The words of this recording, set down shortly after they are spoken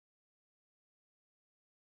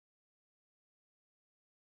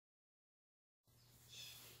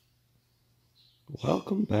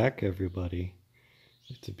Welcome back, everybody.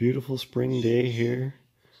 It's a beautiful spring day here.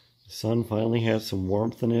 The sun finally has some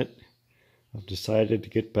warmth in it. I've decided to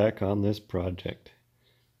get back on this project.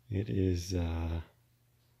 It is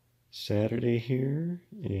Saturday here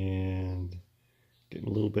and getting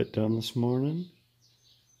a little bit done this morning.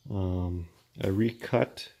 I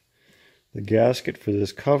recut the gasket for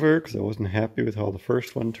this cover because I wasn't happy with how the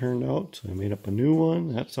first one turned out, so I made up a new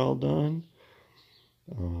one. That's all done.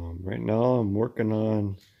 Right now I'm working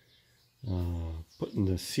on putting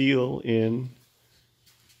the seal in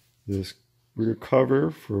this rear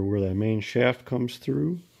cover for where that main shaft comes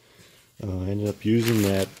through. I ended up using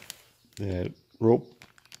that rope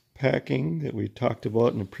packing that we talked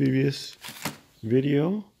about in a previous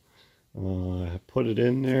video. I put it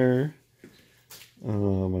in there,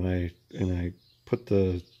 and I put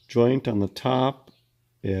the joint on the top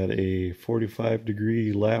at a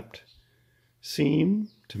 45-degree lapped seam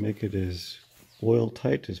to make it as oil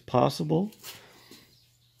tight as possible.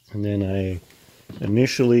 And then I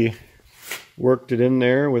initially worked it in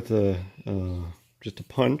there with just a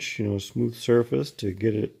punch, smooth surface to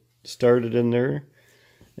get it started in there.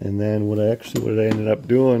 And then what I ended up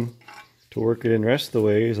doing to work it in the rest of the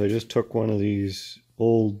way is I just took one of these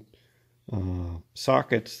old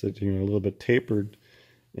sockets that a little bit tapered,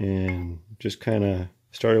 and just kind of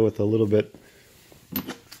started with a little bit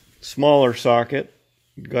smaller socket,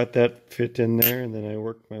 got that fit in there, and then I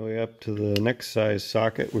worked my way up to the next size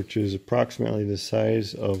socket, which is approximately the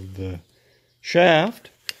size of the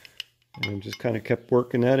shaft, and just kind of kept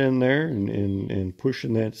working that in there and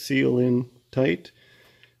pushing that seal in tight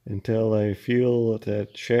until I feel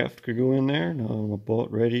that shaft could go in there. Now I'm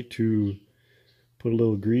about ready to put a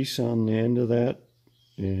little grease on the end of that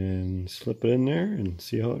and slip it in there and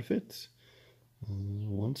see how it fits.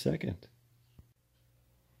 1 second.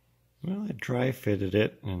 Well, I dry fitted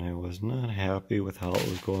it, and I was not happy with how it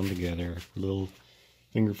was going together. A little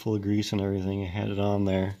fingerful of grease and everything. I had it on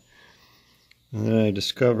there. And then I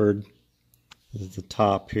discovered at the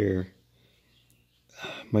top here,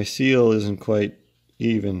 my seal isn't quite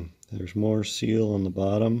even. There's more seal on the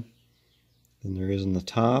bottom than there is on the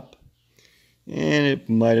top. And it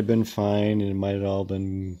might have been fine, and it might have all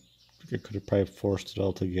been, I could have probably forced it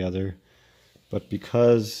all together. But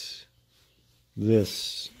because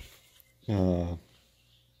this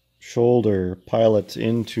shoulder pilots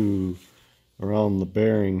into around the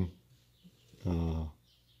bearing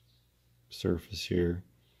surface here,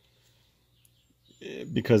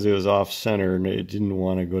 because it was off center and it didn't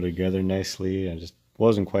want to go together nicely, I just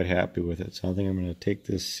wasn't quite happy with it. So I think I'm going to take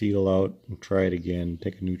this seal out and try it again,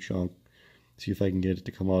 take a new chunk, see if I can get it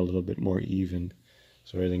to come out a little bit more even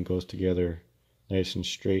so everything goes together nice and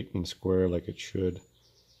straight and square like it should.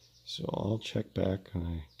 So I'll check back when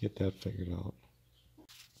I get that figured out.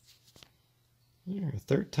 There,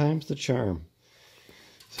 third time's the charm.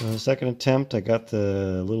 So the second attempt, I got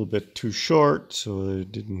a little bit too short, so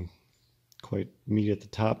it didn't quite meet at the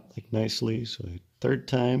top like nicely. So third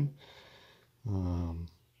time,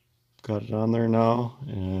 got it on there now,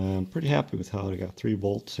 and I'm pretty happy with how I got 3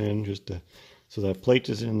 bolts in, so that plate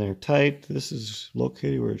is in there tight. This is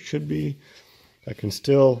located where it should be. I can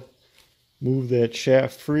still move that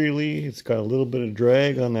shaft freely. It's got a little bit of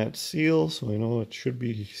drag on that seal, so I know it should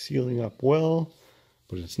be sealing up well,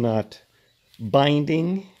 but it's not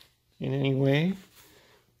binding in any way.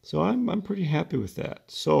 So I'm pretty happy with that.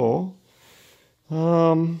 So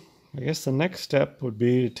I guess the next step would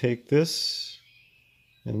be to take this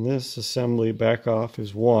and this assembly back off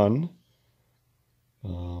as one.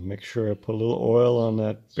 Make sure I put a little oil on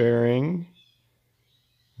that bearing.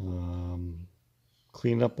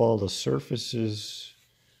 Clean up all the surfaces,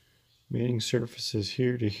 mating surfaces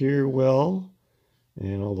here to here well,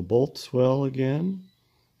 and all the bolts well again.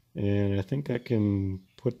 And I think I can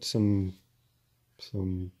put some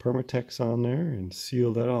Permatex on there and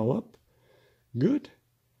seal that all up good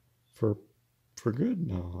for good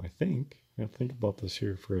now, I think. I'll think about this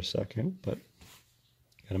here for a second, but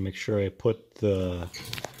gotta make sure I put the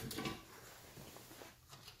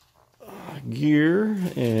gear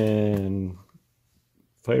and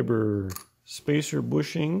fiber spacer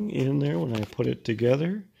bushing in there when I put it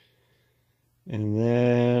together. And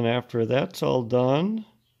then after that's all done,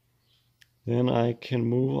 then I can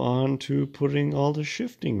move on to putting all the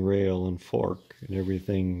shifting rail and fork and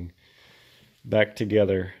everything back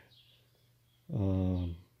together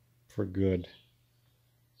for good.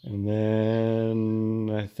 And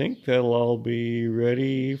then I think that'll all be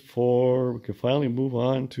ready we can finally move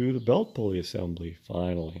on to the belt pulley assembly,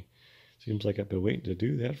 finally. Seems like I've been waiting to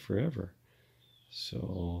do that forever.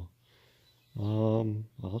 So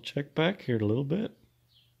I'll check back here in a little bit.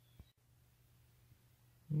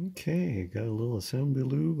 Okay, got a little assembly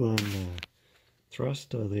lube on the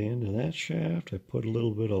thrust of the end of that shaft. I put a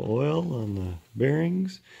little bit of oil on the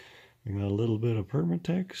bearings. I got a little bit of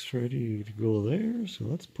Permatex ready to go there. So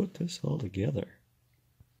let's put this all together.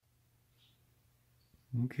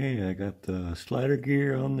 Okay, I got the slider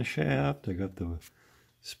gear on the shaft. I got the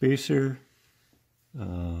spacer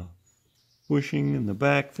bushing in the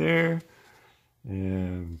back there.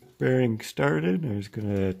 And bearing started. I'm just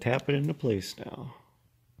going to tap it into place now.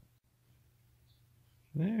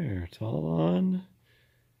 There, it's all on.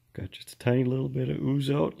 Got just a tiny little bit of ooze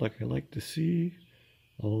out like I like to see.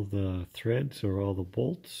 All the threads or all the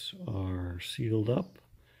bolts are sealed up.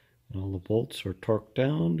 And all the bolts are torqued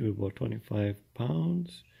down to about 25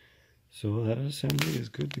 pounds. So that assembly is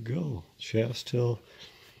good to go. Shaft still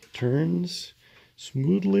turns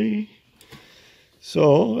smoothly.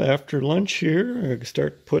 So after lunch here, I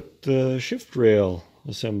start to put the shift rail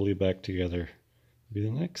assembly back together. Be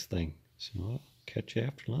the next thing. So I'll catch you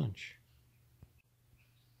after lunch.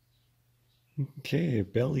 Okay,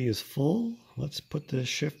 belly is full. Let's put the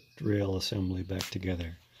shift rail assembly back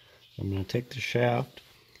together. I'm going to take the shaft,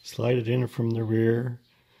 slide it in from the rear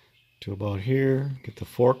to about here, get the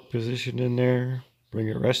fork positioned in there, bring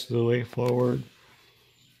it rest of the way forward,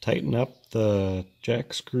 tighten up the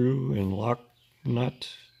jack screw and lock nut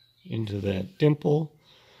into that dimple,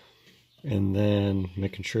 and then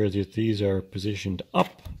making sure that these are positioned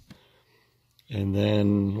up. And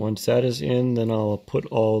then once that is in, then I'll put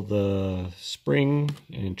all the spring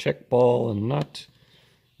and check ball and nut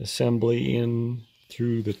assembly in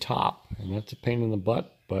through the top. And that's a pain in the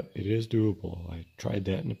butt, but it is doable. I tried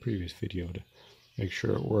that in the previous video to make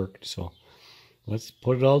sure it worked. So let's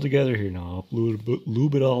put it all together here now. I'll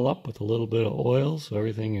lube it all up with a little bit of oil so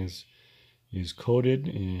everything is coated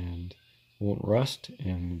and won't rust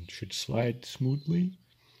and should slide smoothly.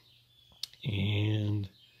 And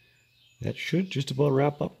that should just about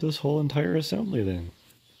wrap up this whole entire assembly then.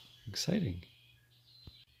 Exciting.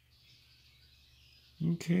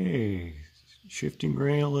 Okay, shifting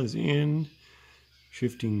rail is in,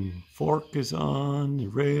 shifting fork is on, the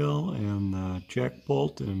rail and the jack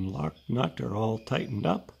bolt and lock nut are all tightened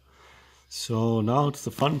up. So now it's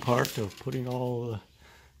the fun part of putting all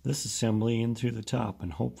this assembly in through the top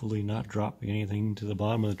and hopefully not dropping anything to the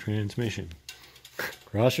bottom of the transmission.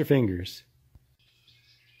 Cross your fingers.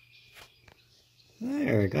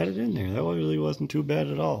 There, I got it in there. That really wasn't too bad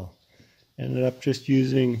at all. Ended up just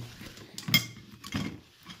using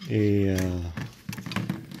a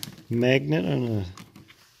magnet on a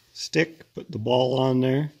stick, put the ball on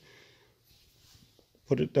there,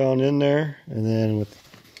 put it down in there, and then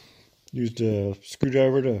used a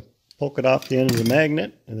screwdriver to poke it off the end of the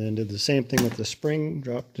magnet, and then did the same thing with the spring,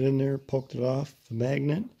 dropped it in there, poked it off the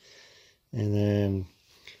magnet, and then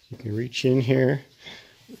you can reach in here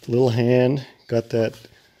with a little hand. Got that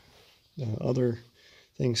other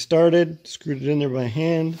thing started, screwed it in there by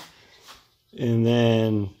hand, and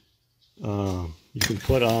then you can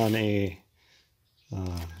put on a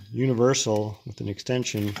universal with an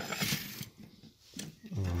extension,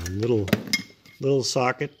 little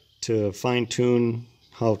socket to fine tune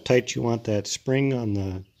how tight you want that spring on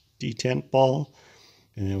the detent ball,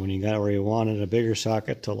 and then when you got where you wanted, a bigger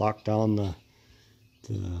socket to lock down the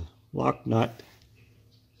lock nut.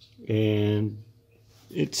 And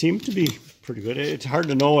it seemed to be pretty good. It's hard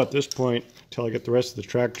to know at this point until I get the rest of the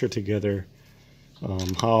tractor together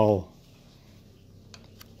how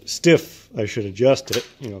stiff I should adjust it,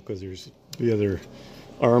 because there's the other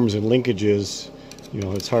arms and linkages.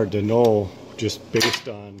 It's hard to know just based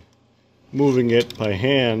on moving it by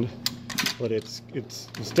hand, but it's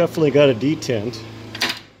definitely got a detent,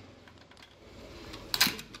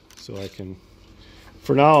 so I can,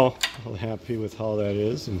 for now, I'm happy with how that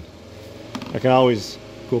is, and I can always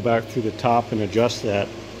go back through the top and adjust that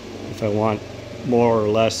if I want more or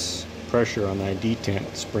less pressure on that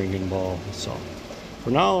detent spring and ball. So for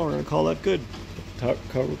now, we're going to call that good. Put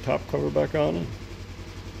the top cover back on and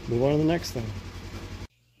move on to the next thing.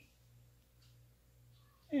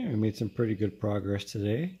 Yeah, we made some pretty good progress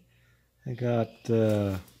today. I got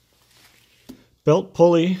the belt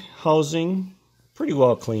pulley housing pretty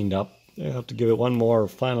well cleaned up. I have to give it one more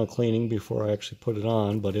final cleaning before I actually put it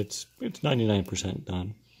on, but it's 99%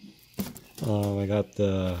 done. I got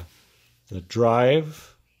the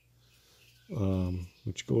drive,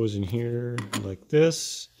 which goes in here like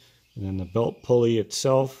this, and then the belt pulley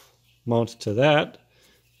itself mounts to that,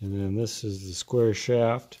 and then this is the square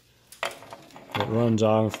shaft that runs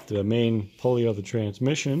off the main pulley of the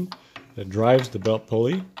transmission that drives the belt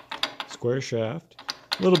pulley. Square shaft.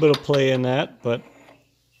 A little bit of play in that, but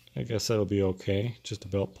I guess that'll be okay. Just a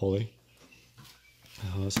belt pulley.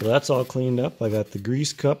 So that's all cleaned up. I got the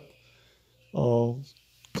grease cup all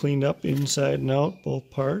cleaned up inside and out, both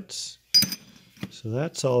parts. So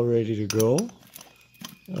that's all ready to go.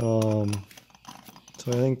 So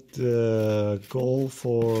I think the goal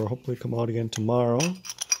for hopefully come out again tomorrow.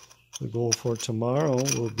 The goal for tomorrow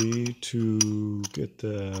will be to get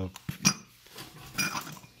the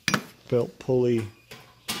belt pulley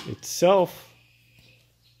itself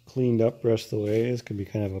cleaned up the rest of the way. It's going to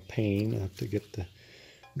be kind of a pain. I have to get the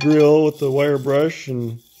drill with the wire brush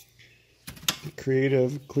and get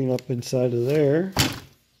creative, clean up inside of there.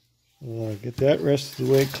 Get that rest of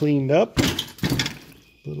the way cleaned up. A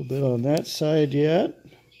little bit on that side yet.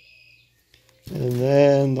 And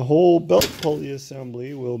then the whole belt pulley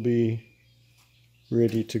assembly will be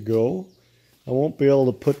ready to go. I won't be able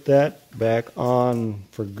to put that back on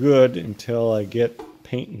for good until I get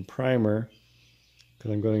paint and primer,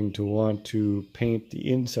 because I'm going to want to paint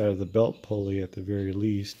the inside of the belt pulley at the very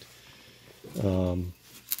least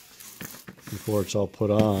before it's all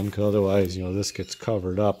put on, because otherwise, you know, this gets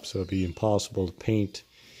covered up, so it'd be impossible to paint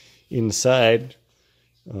inside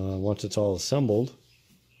once it's all assembled.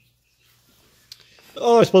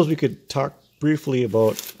 Oh, I suppose we could talk briefly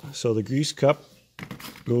about, so the grease cup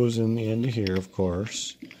goes in the end of here, of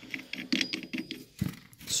course.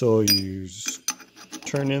 So you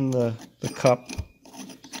turn in the cup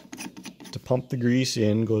to pump the grease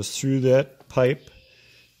in, goes through that pipe,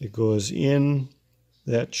 it goes in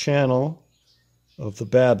that channel of the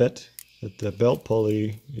babbitt that the belt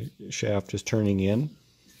pulley shaft is turning in.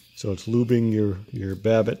 So it's lubing your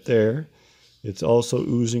babbitt there. It's also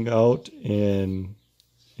oozing out and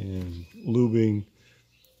lubing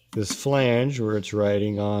this flange where it's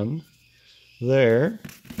riding on there.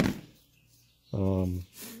 And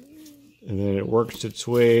then it works its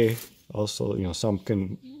way. Also, you know, some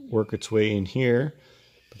can work its way in here,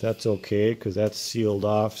 but that's okay because that's sealed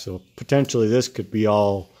off. So potentially this could be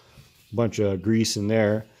all a bunch of grease in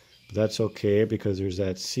there, but that's okay because there's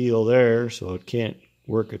that seal there, so it can't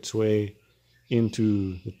work its way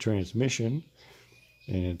into the transmission.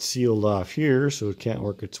 And it's sealed off here, so it can't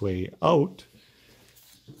work its way out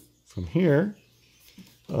from here.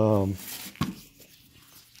 So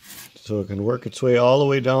it can work its way all the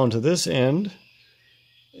way down to this end,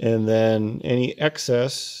 and then any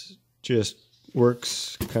excess just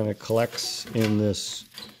works, kind of collects in this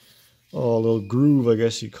little groove, I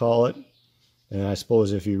guess you call it. And I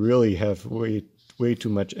suppose if you really have way too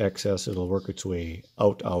much excess, it'll work its way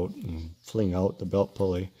out and fling out the belt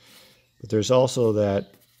pulley. But there's also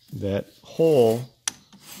that hole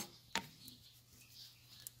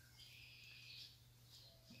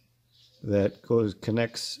that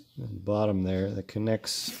connects at the bottom there, that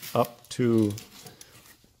connects up to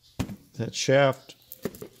that shaft.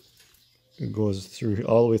 It goes through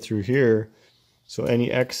all the way through here, so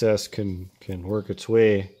any excess can work its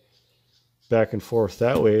way back and forth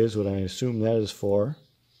that way, is what I assume that is for.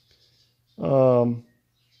 So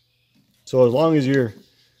as long as you're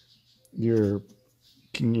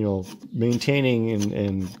maintaining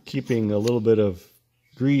and keeping a little bit of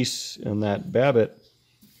grease in that babbitt,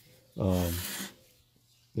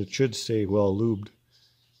 it should stay well lubed.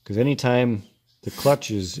 Because anytime the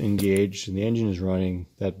clutch is engaged and the engine is running,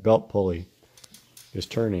 that belt pulley is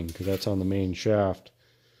turning, because that's on the main shaft.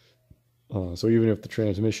 So even if the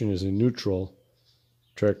transmission is in neutral,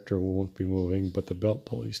 tractor won't be moving, but the belt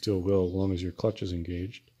pulley still will as long as your clutch is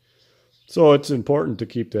engaged. So it's important to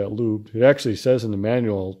keep that lubed. It actually says in the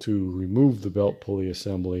manual to remove the belt pulley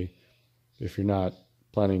assembly if you're not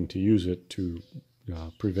planning to use it to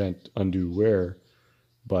prevent undue wear.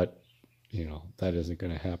 But, you know, that isn't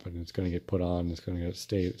going to happen. It's going to get put on. It's going to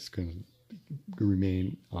stay. It's going to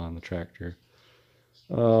remain on the tractor.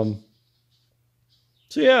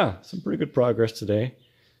 So yeah, some pretty good progress today.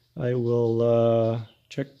 I will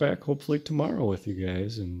check back hopefully tomorrow with you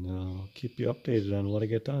guys, and keep you updated on what I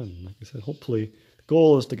get done. Like I said, hopefully the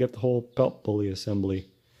goal is to get the whole belt pulley assembly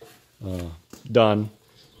done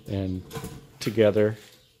and together,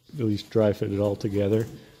 at least dry fit it all together.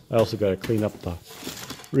 I also got to clean up the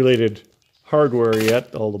related hardware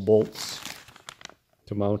yet, all the bolts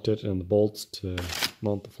to mount it and the bolts to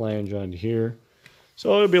mount the flange onto here.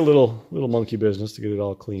 So it'll be a little monkey business to get it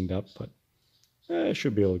all cleaned up, but I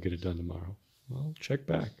should be able to get it done tomorrow. Well, check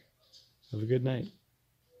back. Have a good night.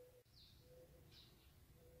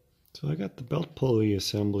 So I got the belt pulley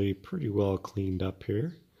assembly pretty well cleaned up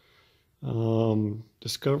here.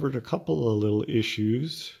 Discovered a couple of little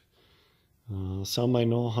issues. Some I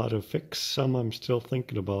know how to fix, some I'm still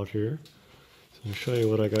thinking about here. So I'll show you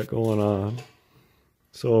what I got going on.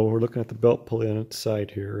 So we're looking at the belt pulley on its side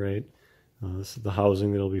here, right? This is the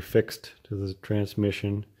housing that will be fixed to the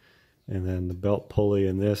transmission, and then the belt pulley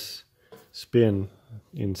and this spin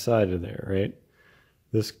inside of there, right?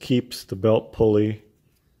 This keeps the belt pulley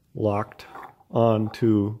locked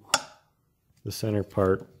onto the center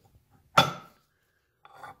part.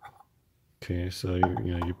 Okay, so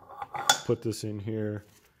you put this in here.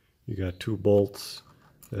 You got 2 bolts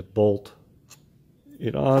that bolt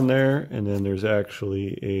it on there, and then there's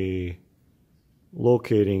actually a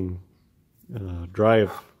locating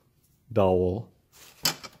drive dowel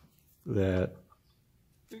that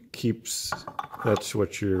keeps, that's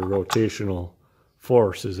what your rotational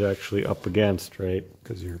force is actually up against, right?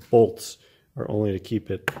 Because your bolts are only to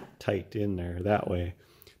keep it tight in there. That way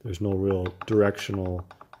there's no real directional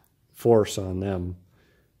force on them.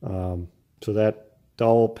 So that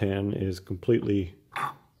dowel pin is completely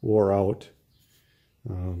wore out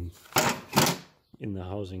in the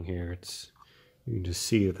housing here. You can just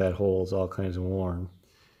see that hole is all kinds of worn,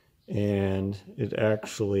 and it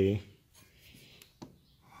actually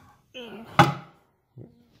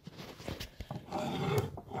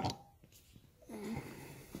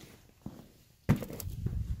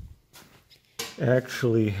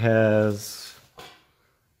has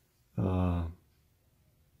a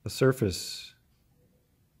surface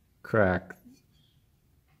crack.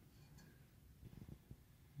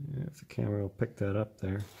 If the camera will pick that up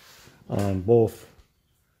there, on both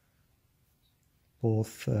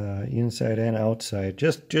inside and outside,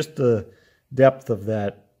 just the depth of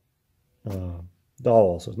that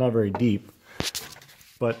dowel. So it's not very deep,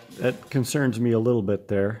 but that concerns me a little bit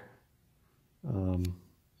there.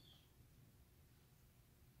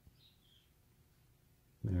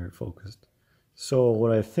 There, it focused. So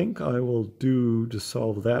what I think I will do to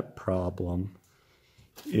solve that problem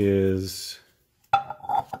is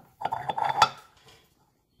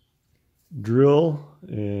drill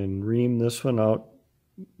and ream this one out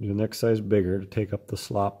the next size bigger to take up the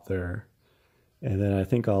slop there. And then I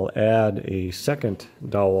think I'll add a second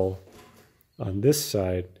dowel on this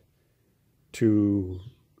side to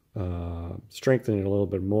strengthen it a little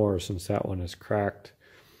bit more, since that one is cracked.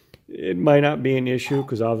 It might not be an issue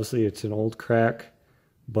because obviously it's an old crack,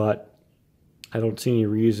 but I don't see any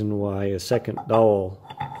reason why a second dowel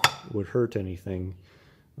would hurt anything.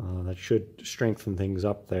 That should strengthen things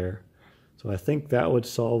up there. So I think that would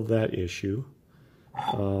solve that issue.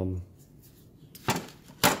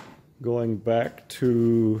 Going back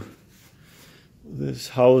to this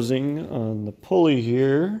housing on the pulley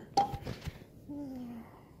here.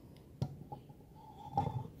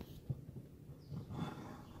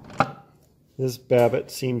 This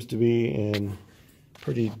babbitt seems to be in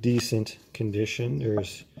pretty decent condition.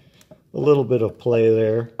 There's a little bit of play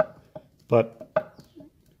there, but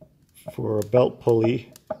for a belt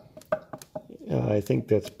pulley, I think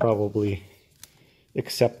that's probably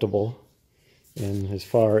acceptable. And as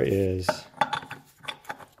far as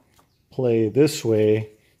play this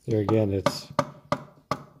way, there again,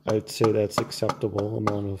 I'd say that's acceptable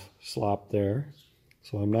amount of slop there.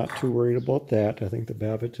 So I'm not too worried about that. I think the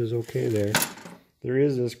babbitt is okay there. There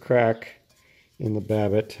is this crack in the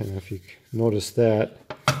babbitt, and if you notice that,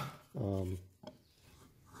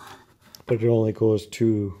 but it only goes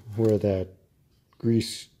to where that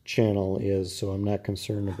grease channel is, so I'm not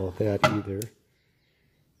concerned about that either.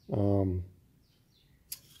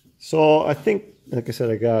 So I think, like I said,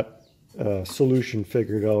 I got a solution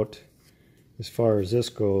figured out as far as this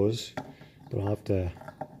goes, but I'll have to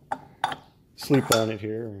sleep on it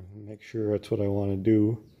here and make sure that's what I want to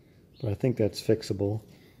do. But I think that's fixable.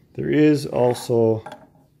 There is also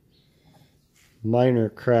minor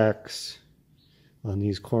cracks on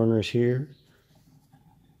these corners here.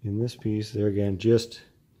 In this piece, there again,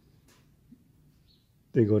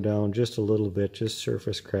 they go down just a little bit, just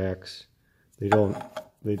surface cracks. They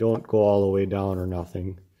don't go all the way down or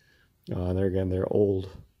nothing. There again, they're old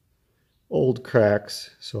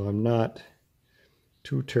cracks, so I'm not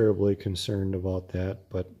too terribly concerned about that,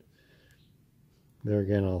 but there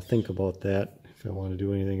again, I'll think about that if I want to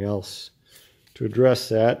do anything else to address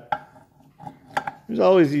that. There's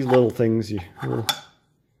always these little things, little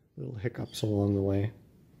hiccups along the way.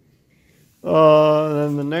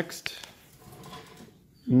 Then the next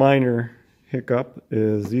minor hiccup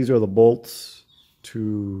is these are the bolts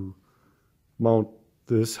to mount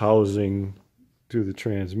this housing to the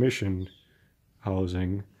transmission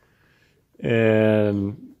housing.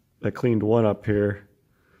 And I cleaned one up here.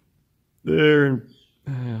 The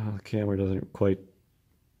camera doesn't quite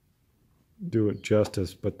do it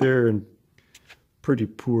justice, but they're in pretty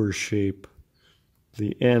poor shape.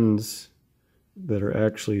 The ends that are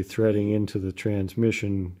actually threading into the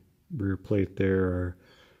transmission rear plate there are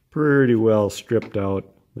pretty well stripped out.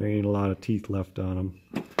 There ain't a lot of teeth left on them.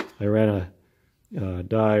 I ran a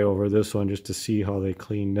dye over this one just to see how they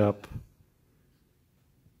cleaned up.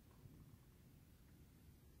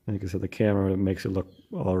 Like I said, the camera makes it look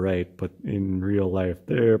all right, but in real life,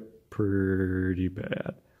 they're pretty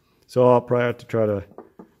bad. So I'll probably have to try to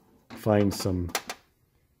find some.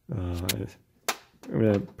 I'm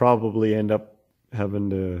gonna probably end up having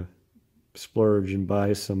to splurge and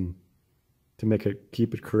buy some to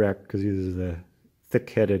keep it correct, because these are the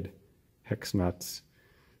thick-headed hex nuts.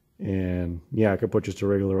 And yeah, I could put just a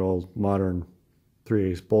regular old modern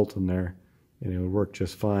 3/8 bolt in there, and it would work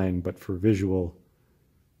just fine. But for visual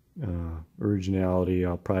originality,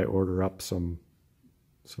 I'll probably order up some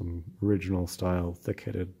original style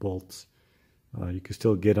thick-headed bolts. You can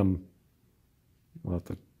still get them. I'll have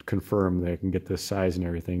to confirm that I can get this size and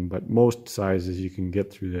everything, but most sizes you can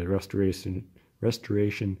get through the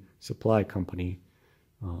restoration supply company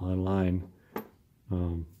online.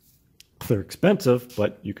 They're expensive,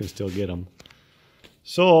 but you can still get them.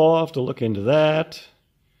 So I'll have to look into that.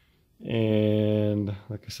 And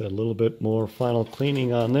like I said, a little bit more final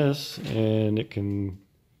cleaning on this, and it can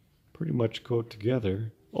pretty much go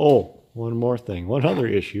together. Oh, one more thing, one other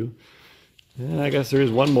issue. And I guess there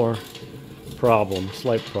is one more problem,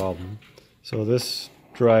 slight problem. So this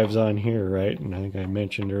drives on here, right? And I think I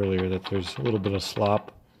mentioned earlier that there's a little bit of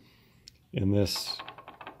slop in this.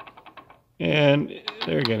 And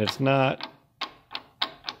there again, it's not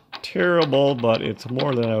terrible, but it's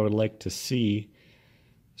more than I would like to see.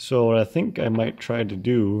 So what I think I might try to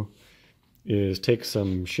do is take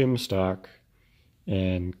some shim stock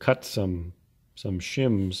and cut some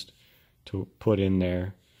shims to put in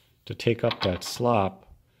there to take up that slop.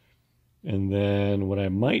 And then what I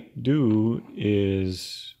might do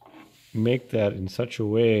is make that in such a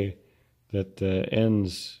way that the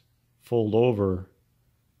ends fold over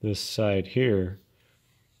this side here,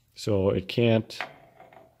 so it can't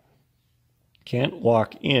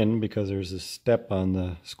walk in because there's a step on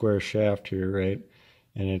the square shaft here, right?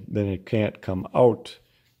 And then it can't come out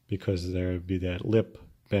because there would be that lip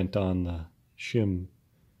bent on the shim.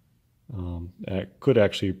 I could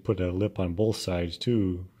actually put a lip on both sides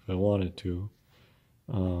too if I wanted to.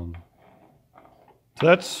 So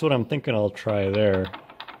that's what I'm thinking I'll try there.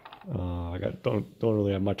 I don't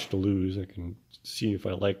really have much to lose. I can see if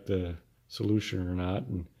I like the solution or not,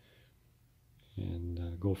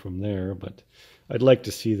 and go from there. But I'd like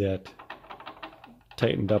to see that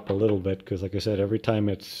tightened up a little bit, because like I said, every time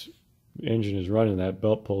the engine is running, that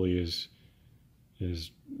belt pulley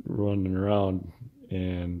is running around.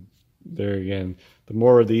 And there again, the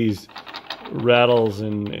more of these rattles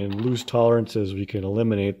and loose tolerances we can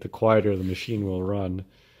eliminate, the quieter the machine will run.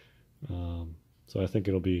 So I think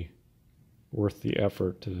it'll be worth the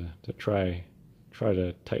effort to try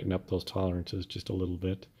to tighten up those tolerances just a little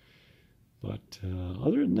bit. But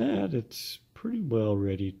other than that, it's pretty well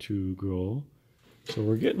ready to go. So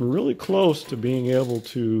we're getting really close to being able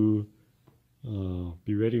to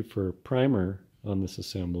be ready for primer on this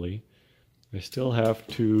assembly. I still have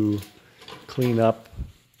to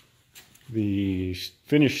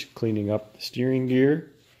finish cleaning up the steering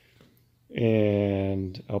gear,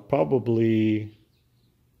 and I'll probably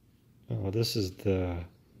this is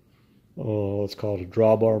it's called a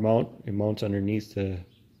drawbar mount. It mounts underneath the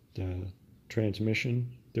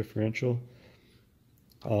transmission differential.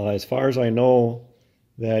 As far as I know,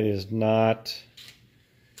 that is not,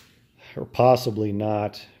 or possibly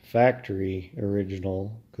not, factory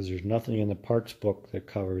original, because there's nothing in the parts book that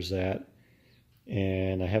covers that.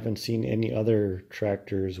 And I haven't seen any other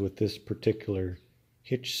tractors with this particular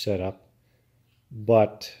hitch setup,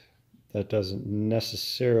 but that doesn't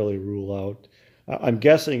necessarily rule out. I'm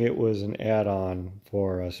guessing it was an add-on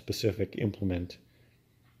for a specific implement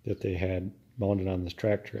that they had mounted on this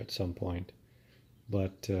tractor at some point.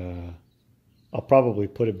 But I'll probably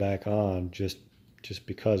put it back on just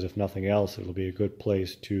because, if nothing else, it'll be a good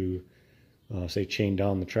place to say chain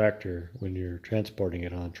down the tractor when you're transporting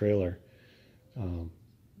it on a trailer.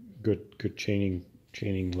 Good chaining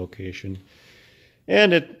location.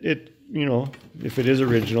 And it you know, if it is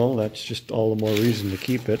original, that's just all the more reason to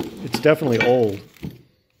keep it. It's definitely old.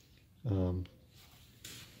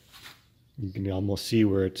 You can almost see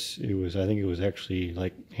where I think it was actually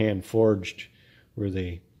like hand forged, where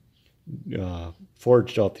they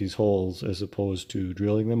forged out these holes as opposed to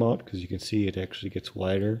drilling them out, because you can see it actually gets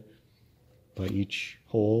wider by each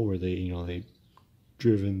hole where they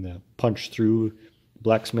driven the punch through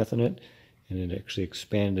blacksmithing it, and it actually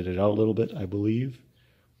expanded it out a little bit, I believe.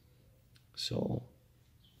 So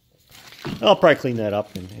I'll probably clean that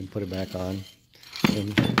up and put it back on.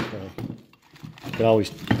 And You can always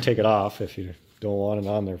take it off if you don't want it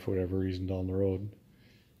on there for whatever reason down the road.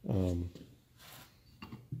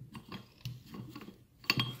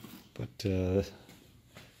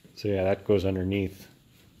 So yeah, that goes underneath.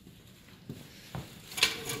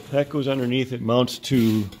 That goes underneath. It mounts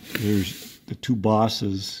to, there's the two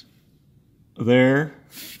bosses there,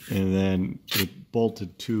 and then it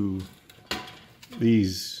bolted to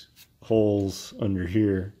these holes under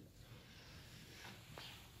here.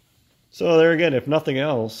 So there again, if nothing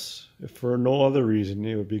else, if for no other reason,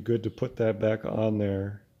 it would be good to put that back on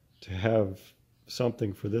there to have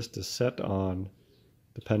something for this to set on,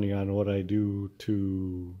 depending on what I do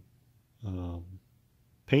to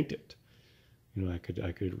paint it. You know,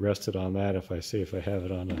 I could rest it on that if I have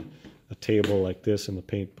it on a table like this in the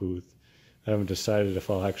paint booth. I haven't decided if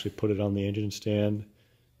I'll actually put it on the engine stand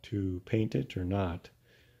to paint it or not.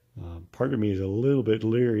 Part of me is a little bit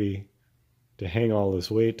leery to hang all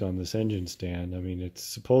this weight on this engine stand. I mean, it's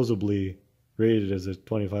supposedly rated as a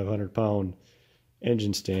 2,500 pound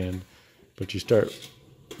engine stand, but you start,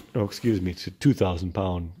 oh, excuse me, it's a 2,000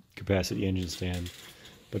 pound capacity engine stand.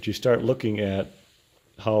 But you start looking at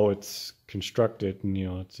how it's constructed, and you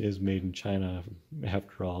know, it is made in China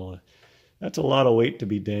after all. That's a lot of weight to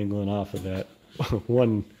be dangling off of that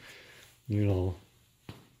one, you know,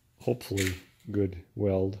 hopefully good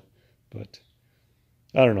weld. But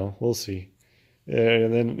I don't know, we'll see.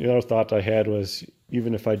 And then the other thought I had was,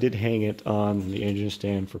 even if I did hang it on the engine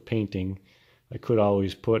stand for painting, I could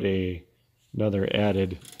always put another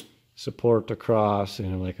added support across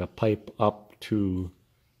and like a pipe up to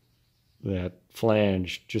that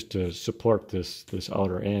flange just to support this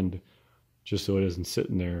outer end, just so it isn't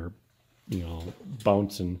sitting there, you know,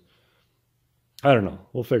 bouncing. I don't know.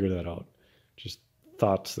 We'll figure that out. Just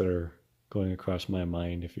thoughts that are going across my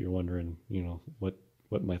mind, if you're wondering, you know, what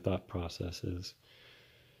my thought process is.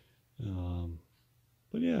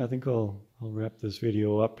 But yeah, I think I'll wrap this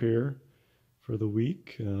video up here for the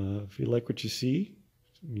week. If you like what you see,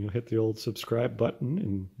 you know, hit the old subscribe button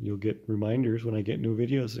and you'll get reminders when I get new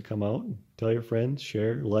videos that come out. Tell your friends,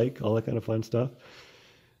 share, like, all that kind of fun stuff.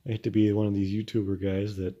 I hate to be one of these YouTuber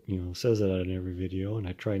guys that, you know, says that on every video, and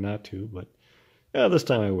I try not to, but yeah, this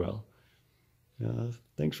time I will.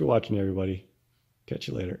 Thanks for watching, everybody. Catch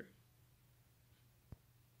you later.